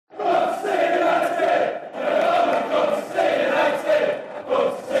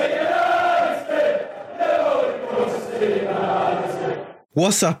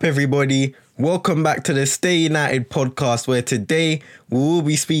What's up, everybody? Welcome back to the Stay United podcast, where today we will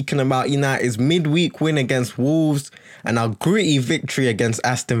be speaking about United's midweek win against Wolves and our gritty victory against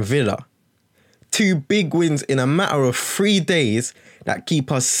Aston Villa. Two big wins in a matter of 3 days that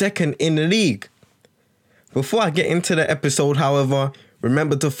keep us second in the league. Before I get into the episode, however,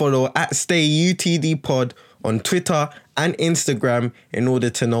 remember to follow at StayUTDPod on Twitter and Instagram in order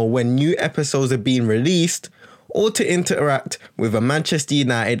to know when new episodes are being released, or to interact with a Manchester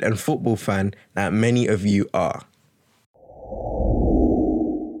United and football fan that many of you are.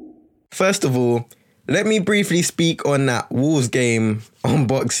 First of all, let me briefly speak on that Wolves game on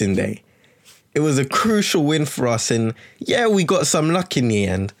Boxing Day. It was a crucial win for us, and yeah, we got some luck in the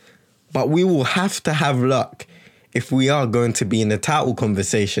end, but we will have to have luck if we are going to be in the title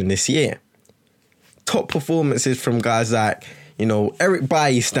conversation this year. Top performances from guys like, Eric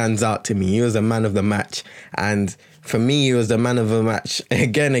Bailly stands out to me. He was a man of the match. And for me, he was the man of the match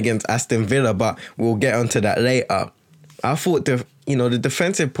again against Aston Villa, but we'll get onto that later. I thought the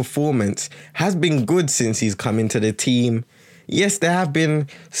defensive performance has been good since he's come into the team. Yes, there have been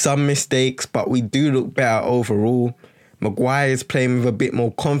some mistakes, but we do look better overall. Maguire is playing with a bit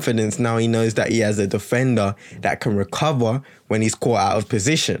more confidence now. He knows that he has a defender that can recover when he's caught out of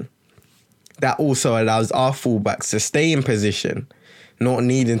position. That also allows our fullbacks to stay in position, not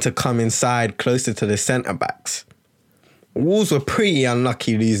needing to come inside closer to the centre-backs. Wolves were pretty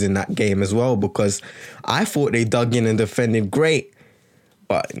unlucky losing that game as well, because I thought they dug in and defended great.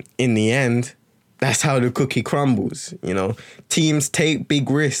 But in the end, that's how the cookie crumbles. Teams take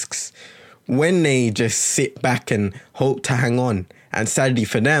big risks when they just sit back and hope to hang on. And sadly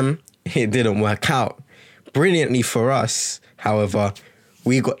for them, it didn't work out. Brilliantly for us, however,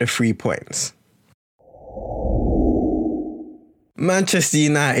 we got the 3 points. Manchester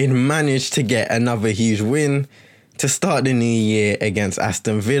United managed to get another huge win to start the new year against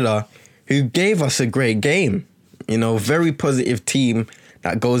Aston Villa, who gave us a great game. Very positive team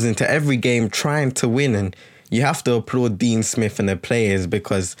that goes into every game trying to win. And you have to applaud Dean Smith and the players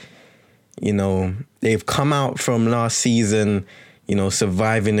because, they've come out from last season,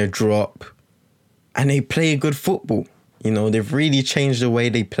 surviving a drop, and they play good football. They've really changed the way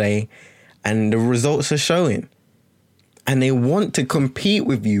they play, and the results are showing. And they want to compete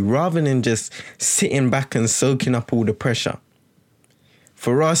with you rather than just sitting back and soaking up all the pressure.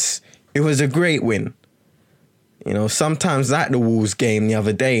 For us, it was a great win. Sometimes like the Wolves game the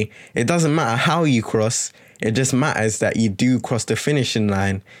other day, it doesn't matter how you cross, it just matters that you do cross the finishing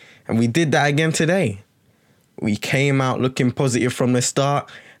line. And we did that again today. We came out looking positive from the start,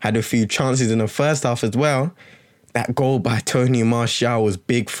 had a few chances in the first half as well. That goal by Tony Martial was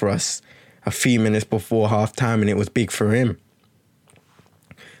big for us a few minutes before half-time, and it was big for him.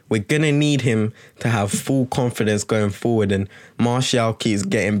 We're going to need him to have full confidence going forward, and Martial keeps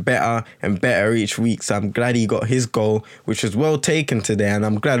getting better and better each week, so I'm glad he got his goal, which was well taken today, and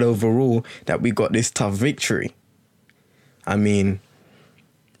I'm glad overall that we got this tough victory.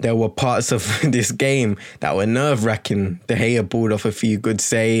 There were parts of this game that were nerve-wracking. De Gea pulled off a few good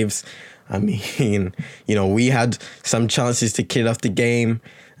saves. We had some chances to kill off the game,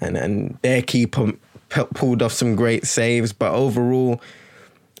 and their keeper pulled off some great saves. But overall,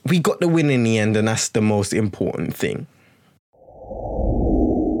 we got the win in the end, and that's the most important thing.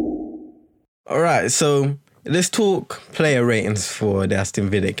 All right, so let's talk player ratings for the Aston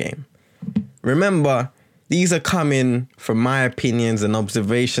Villa game. Remember, these are coming from my opinions and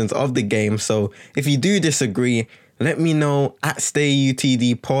observations of the game. So if you do disagree, let me know at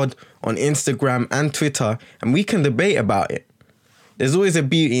StayUTDPod on Instagram and Twitter, and we can debate about it. There's always a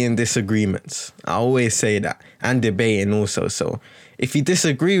beauty in disagreements. I always say that. And debating also. So if you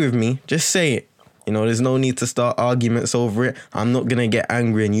disagree with me, just say it. There's no need to start arguments over it. I'm not going to get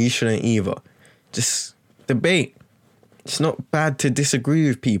angry, and you shouldn't either. Just debate. It's not bad to disagree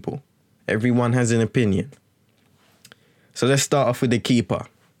with people. Everyone has an opinion. So let's start off with the keeper.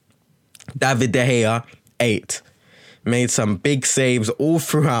 David De Gea, 8. Made some big saves all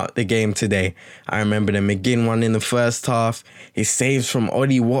throughout the game today. I remember the McGinn one in the first half, his saves from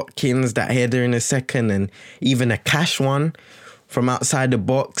Ollie Watkins, that header in the second, and even a Cash one from outside the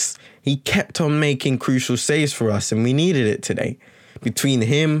box. He kept on making crucial saves for us, and we needed it today. Between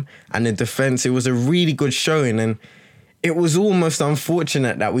him and the defence, it was a really good showing, and it was almost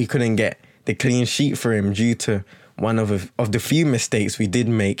unfortunate that we couldn't get the clean sheet for him due to one of the few mistakes we did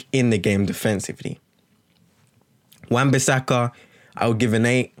make in the game defensively. Wan-Bissaka, I would give an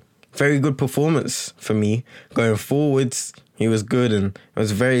 8. Very good performance for me. Going forwards, he was good and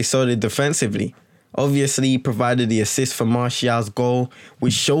was very solid defensively. Obviously, he provided the assist for Martial's goal,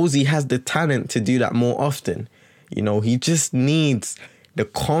 which shows he has the talent to do that more often. He just needs the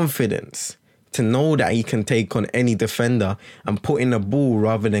confidence to know that he can take on any defender and put in the ball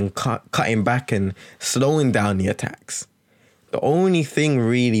rather than cutting back and slowing down the attacks. The only thing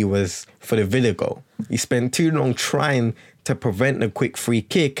really was for the Villa goal. He spent too long trying to prevent the quick free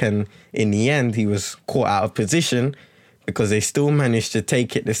kick, and in the end he was caught out of position because they still managed to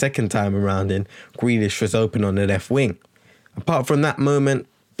take it the second time around and Grealish was open on the left wing. Apart from that moment,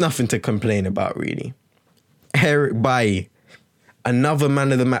 nothing to complain about really. Eric Bailly, another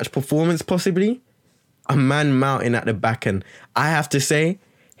man of the match performance possibly. A man mounting at the back, and I have to say,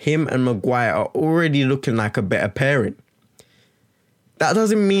 him and Maguire are already looking like a better pairing. That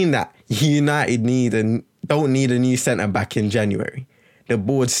doesn't mean that United don't need a new centre-back in January. The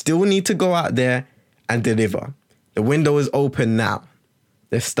board still need to go out there and deliver. The window is open now.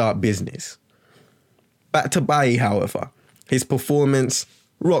 Let's start business. Back to Bailly, however. His performance,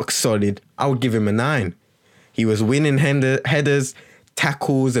 rock solid. I would give him a 9. He was winning headers,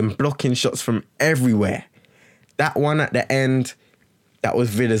 tackles and blocking shots from everywhere. That one at the end, that was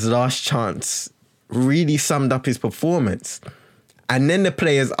Villa's last chance, really summed up his performance. And then the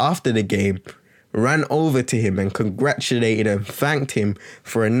players after the game ran over to him and congratulated and thanked him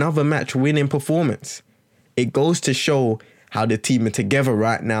for another match-winning performance. It goes to show how the team are together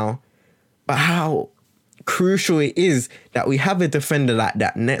right now, but how crucial it is that we have a defender like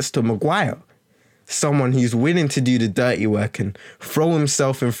that next to Maguire. Someone who's willing to do the dirty work and throw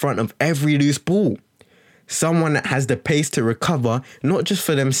himself in front of every loose ball. Someone that has the pace to recover, not just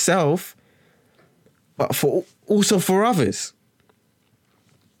for themselves, but also for others.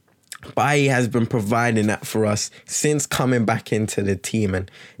 Bailly has been providing that for us since coming back into the team,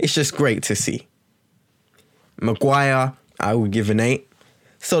 and it's just great to see. Maguire, I would give an 8.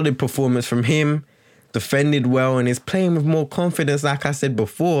 Solid performance from him. Defended well and is playing with more confidence, like I said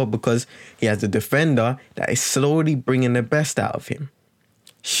before, because he has a defender that is slowly bringing the best out of him.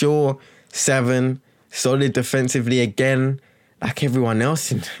 Shaw, 7. Solid defensively again, like everyone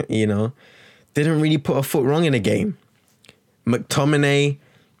else, didn't really put a foot wrong in the game. McTominay,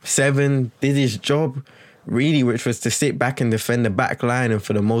 7, did his job, really, which was to sit back and defend the back line, and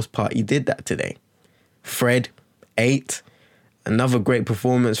for the most part, he did that today. Fred, 8. Another great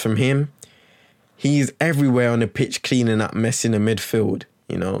performance from him. He's everywhere on the pitch, cleaning up mess in the midfield,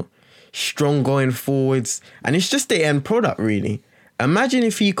 Strong going forwards, and it's just the end product, really. Imagine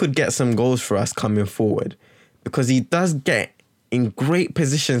if he could get some goals for us coming forward, because he does get in great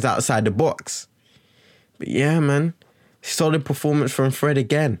positions outside the box. But yeah, man, solid performance from Fred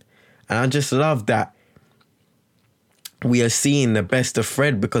again. And I just love that we are seeing the best of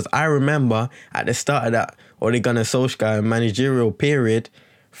Fred, because I remember at the start of that Ole Gunnar Solskjaer managerial period,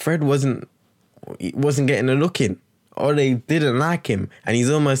 Fred wasn't getting a look in, or they didn't like him, and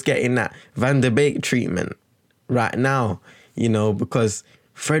he's almost getting that Van der Beek treatment right now, because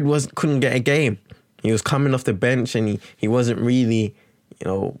Fred couldn't get a game. He was coming off the bench and he wasn't really,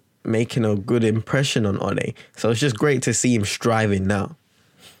 making a good impression on Ole. So it's just great to see him striving now.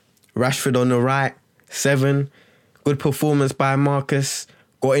 Rashford on the right, 7. Good performance by Marcus.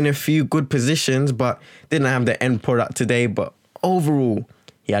 Got in a few good positions, but didn't have the end product today. But overall,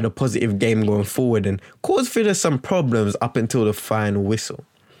 he had a positive game going forward and caused Villa some problems up until the final whistle.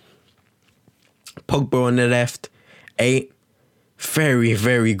 Pogba on the left, 8. Very,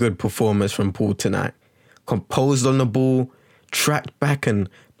 very good performance from Paul tonight. Composed on the ball, tracked back and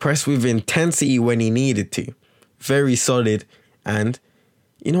pressed with intensity when he needed to. Very solid, and,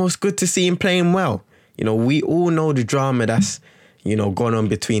 it's good to see him playing well. We all know the drama that's, gone on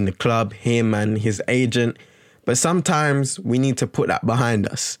between the club, him and his agent. But sometimes we need to put that behind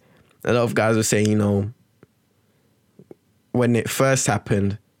us. A lot of guys will say, when it first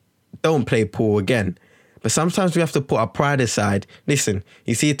happened, don't play Paul again. But sometimes we have to put our pride aside. Listen,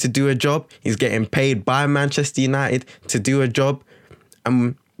 he's here to do a job. He's getting paid by Manchester United to do a job.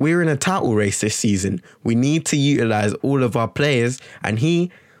 And we're in a title race this season. We need to utilise all of our players. And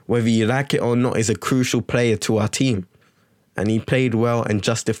he, whether you like it or not, is a crucial player to our team. And he played well and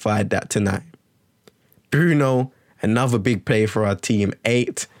justified that tonight. Bruno, another big player for our team,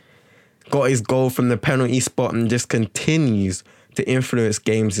 8. Got his goal from the penalty spot and just continues to influence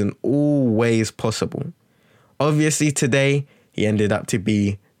games in all ways possible. Obviously today, he ended up to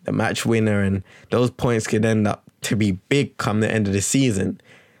be the match winner, and those points could end up to be big come the end of the season.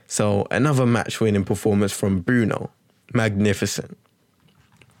 So another match winning performance from Bruno. Magnificent.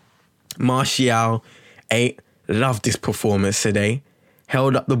 Martial, 8. Loved this performance today.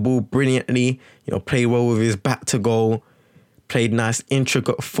 Held up the ball brilliantly, played well with his back to goal, played nice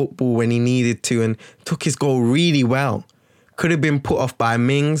intricate football when he needed to, and took his goal really well. Could have been put off by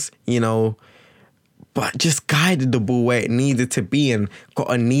Mings, but just guided the ball where it needed to be and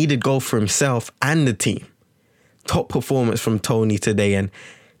got a needed goal for himself and the team. Top performance from Tony today, and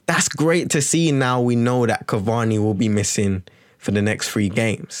that's great to see. Now we know that Cavani will be missing for the next 3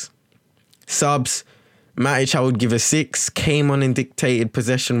 games. Subs, Matic I would give a 6, came on and dictated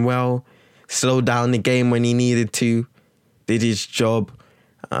possession well, slowed down the game when he needed to, did his job.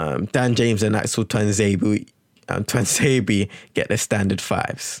 Dan James and Axel Tuanzebe get the standard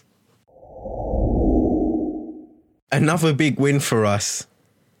 5s. Another big win for us.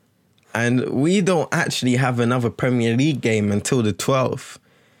 And we don't actually have another Premier League game until the 12th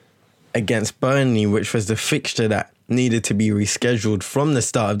against Burnley, which was the fixture that needed to be rescheduled from the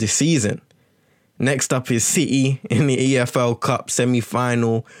start of the season. Next up is City in the EFL Cup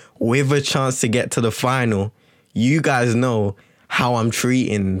semi-final with a chance to get to the final. You guys know how I'm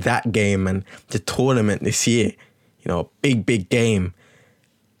treating that game and the tournament this year. Big game.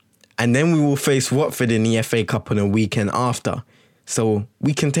 And then we will face Watford in the FA Cup on the weekend after. So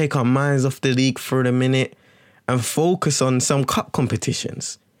we can take our minds off the league for a minute and focus on some cup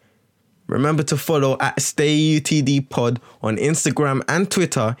competitions. Remember to follow at StayUTD on Instagram and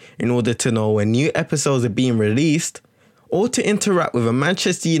Twitter in order to know when new episodes are being released, or to interact with a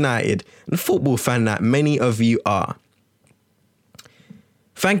Manchester United and football fan that many of you are.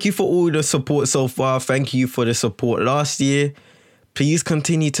 Thank you for all the support so far. Thank you for the support last year. Please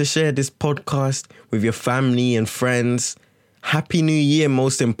continue to share this podcast with your family and friends. Happy New Year,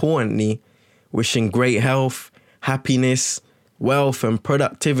 most importantly. Wishing great health, happiness, wealth and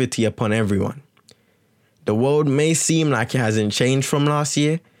productivity upon everyone. The world may seem like it hasn't changed from last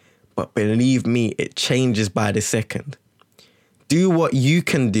year, but believe me, it changes by the second. Do what you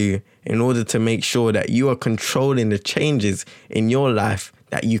can do in order to make sure that you are controlling the changes in your life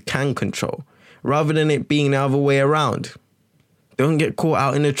that you can control, rather than it being the other way around. Don't get caught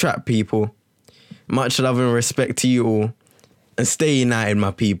out in the trap, people. Much love and respect to you all, and stay united,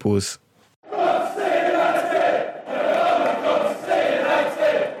 my peoples.